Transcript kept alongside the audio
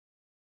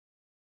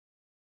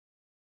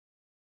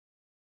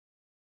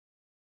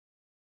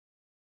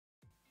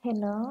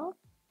Hello,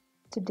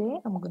 today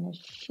I'm going to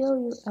show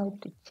you how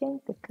to change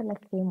the color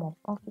theme of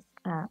Office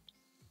apps.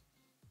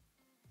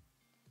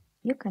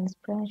 You can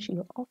splash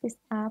your Office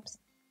apps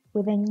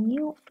with a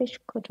new fresh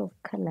coat of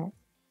colors,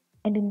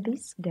 and in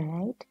this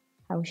guide,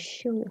 I'll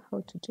show you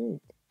how to do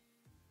it.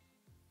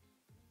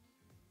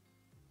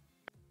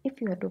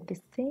 If you adopt the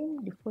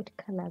same default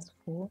colors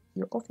for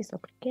your Office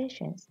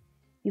applications,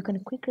 you can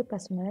quickly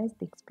personalize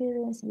the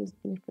experience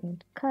using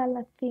different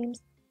color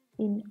themes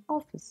in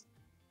Office.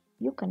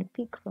 You can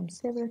pick from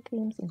several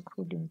themes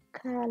including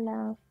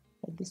color,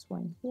 like this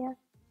one here,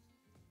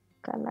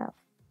 color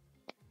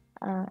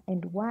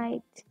and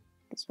white,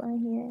 this one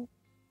here,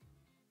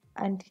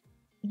 and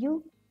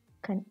you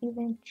can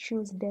even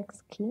choose dark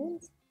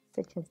skins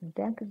such as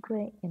dark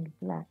gray and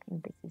black,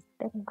 and this is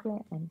dark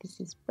gray and this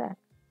is black.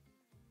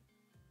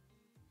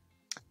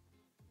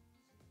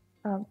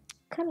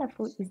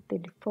 Colorful is the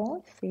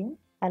default theme,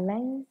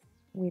 aligns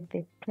with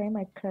the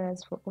primary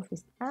colors for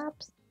Office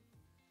apps.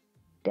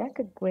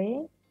 Dark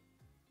gray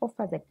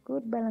offers a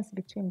good balance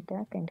between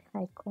dark and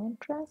high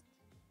contrast,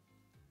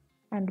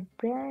 and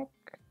black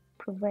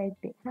provides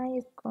the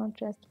highest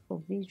contrast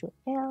for visual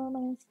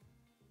elements,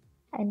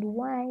 and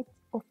white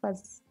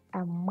offers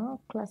a more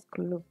classic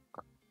look.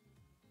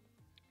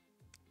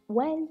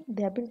 While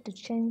the ability to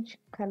change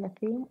color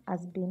theme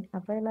has been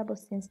available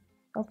since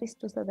Office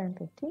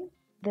 2013,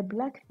 the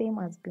black theme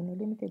has been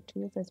limited to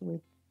users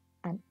with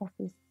an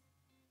Office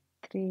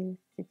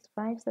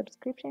 365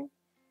 subscription,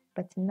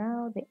 but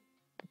now the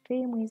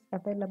theme is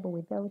available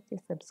without a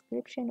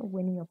subscription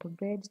when you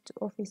upgrade to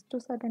Office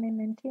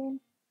 2019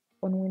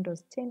 on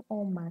Windows 10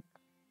 or Mac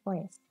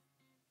OS.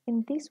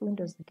 In this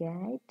Windows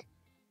guide,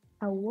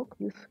 I'll walk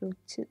you through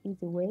 2 easy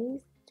ways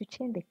to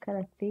change the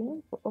color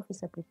theme for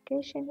Office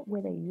application,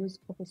 whether you use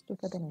Office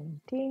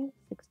 2019,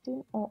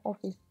 16, or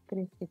Office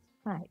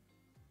 365.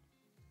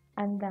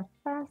 And the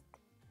first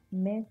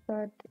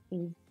method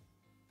is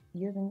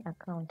using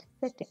account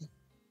settings.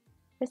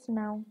 Let's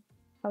know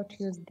how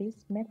to use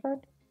this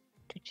method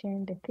to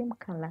change the theme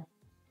color.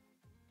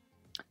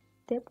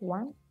 Step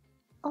 1.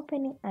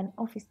 Opening an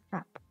Office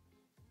app.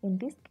 In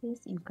this case,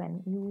 you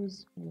can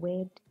use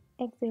Word,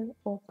 Excel,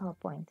 or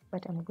PowerPoint,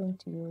 but I'm going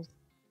to use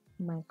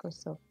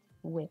Microsoft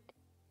Word.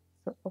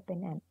 So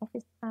open an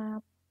Office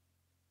app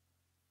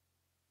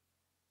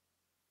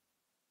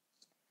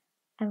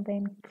and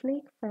then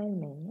click File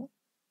menu.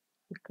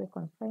 You click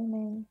on File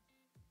menu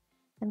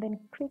and then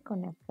click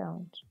on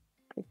Account.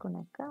 Click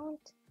on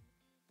Account.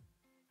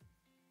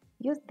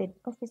 Use the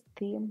Office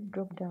theme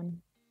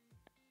drop-down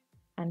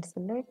and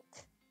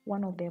select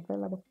one of the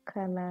available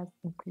colors,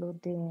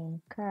 including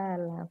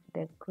color,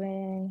 the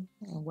gray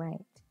and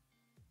white.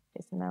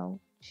 Let's now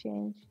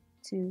change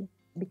to,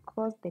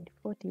 because the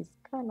default is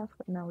color,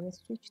 now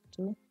let's switch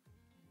to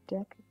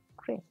dark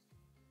gray.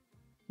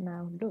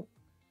 Now look.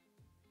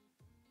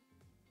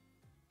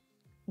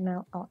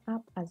 Now our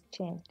app has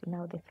changed.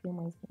 Now the theme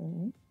is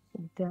in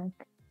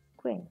dark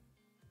gray.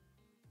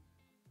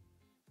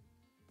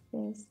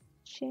 Let's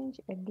change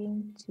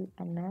again to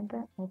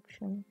another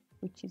option,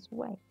 which is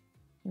white.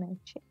 Now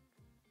check.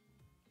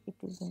 It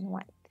is in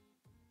white.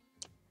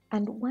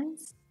 And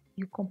once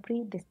you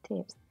complete the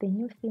steps, the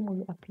new theme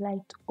will apply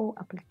to all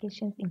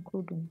applications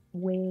including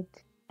Word,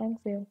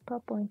 Excel,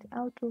 PowerPoint,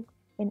 Outlook,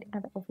 and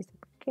other Office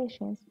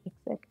applications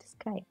except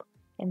Skype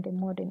and the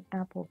modern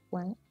app of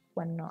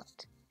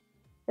OneNote.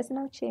 Let's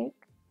now check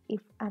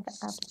if other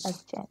apps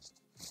have changed.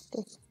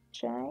 Let's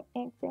try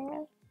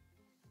Excel.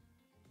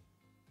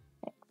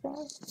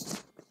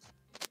 It's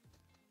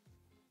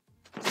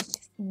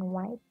in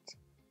white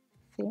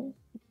theme.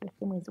 The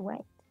theme is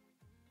white.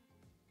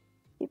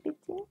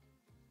 PPT,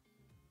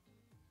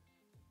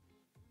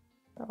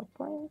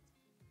 PowerPoint,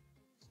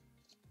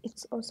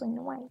 it's also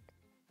in white.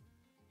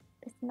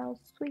 Let's now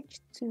switch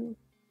to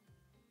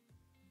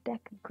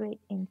dark gray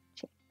and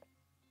check.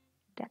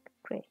 Dark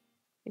gray.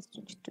 Let's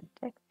switch to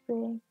dark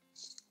gray.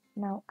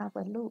 Now have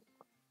a look.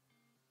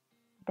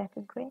 Dark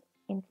gray,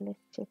 and let's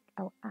check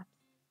our apps.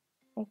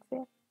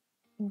 Excel,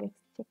 and let's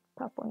check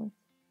PowerPoint.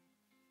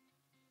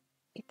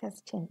 It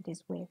has changed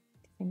as well.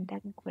 It's in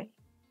dark gray.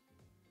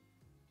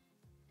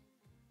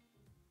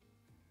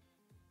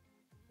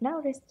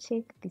 Now let's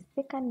check the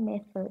second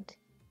method,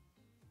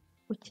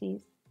 which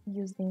is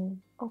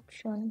using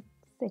option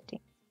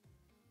settings.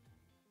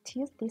 To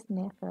use this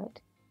method,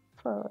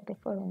 follow the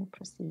following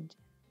procedure.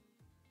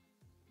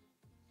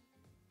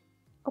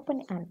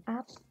 Open an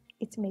app.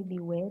 It may be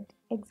Word,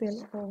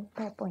 Excel, or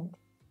PowerPoint,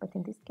 but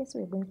in this case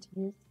we're going to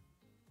use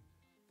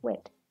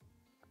Word.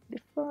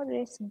 Before,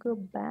 let's go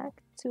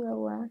back to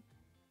our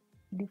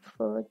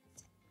default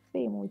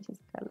theme, which is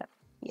color.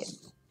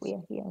 Yes, we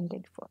are here on the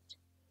default.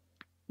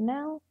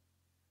 Now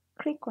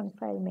click on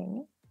File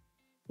menu.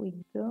 We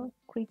go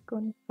click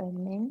on File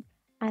menu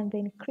and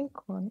then click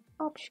on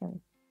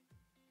Options.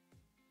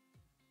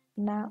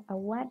 Now a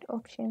Word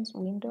Options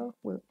window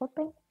will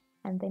open,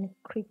 and then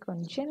click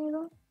on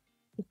General.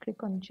 You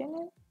click on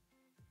General,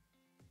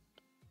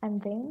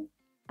 and then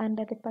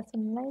under the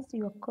Personalize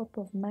Your Copy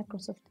of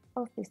Microsoft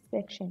Office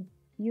section,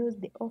 use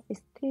the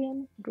Office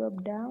theme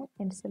drop down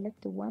and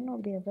select one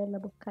of the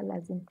available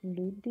colors,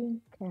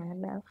 including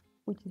color,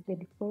 which is the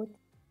default,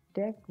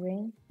 dark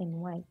green and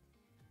white.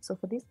 So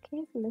for this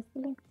case, let's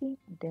select the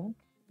dark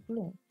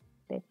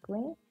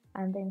green,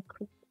 and then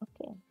click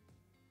OK.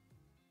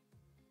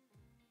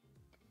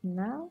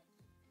 Now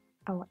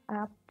our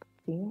app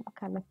theme,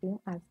 color theme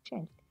has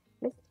changed.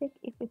 Let's check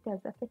if it has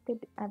affected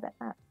the other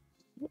apps.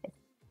 Yes,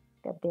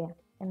 they're there.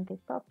 And the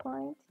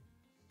PowerPoint,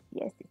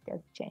 yes, it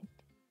has changed.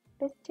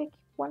 Let's check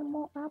one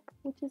more app,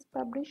 which is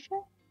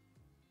Publisher.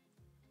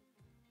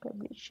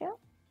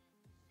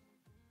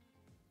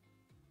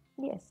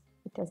 Yes,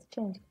 it has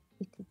changed.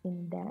 It is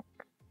in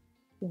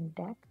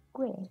dark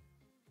gray.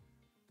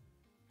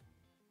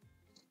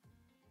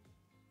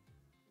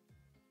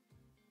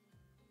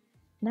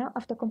 Now,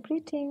 after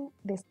completing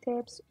the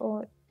steps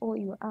or all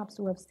your apps,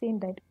 we have seen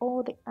that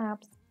all the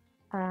apps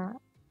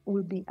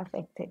will be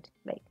affected.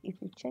 Like if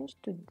you change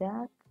to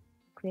dark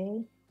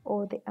gray,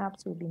 all the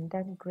apps will be in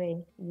dark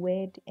gray,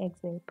 Word,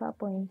 Excel,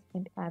 PowerPoint,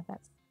 and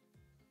others.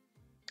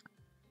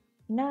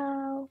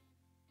 Now,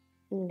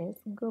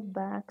 let's go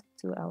back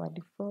to our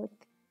default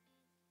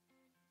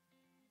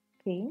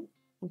theme,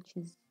 which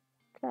is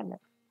color.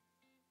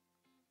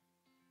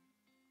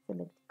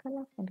 Select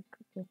color and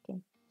click OK.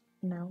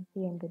 Now,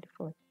 here in the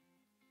default.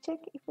 Check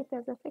if it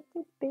has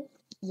affected this.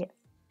 Yes,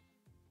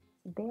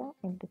 it's there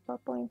in the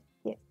PowerPoint.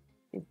 Yes,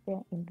 it's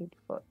there in the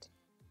default.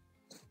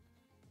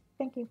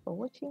 Thank you for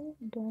watching.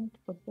 Don't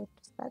forget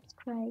to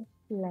subscribe,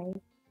 like,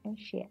 and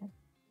share.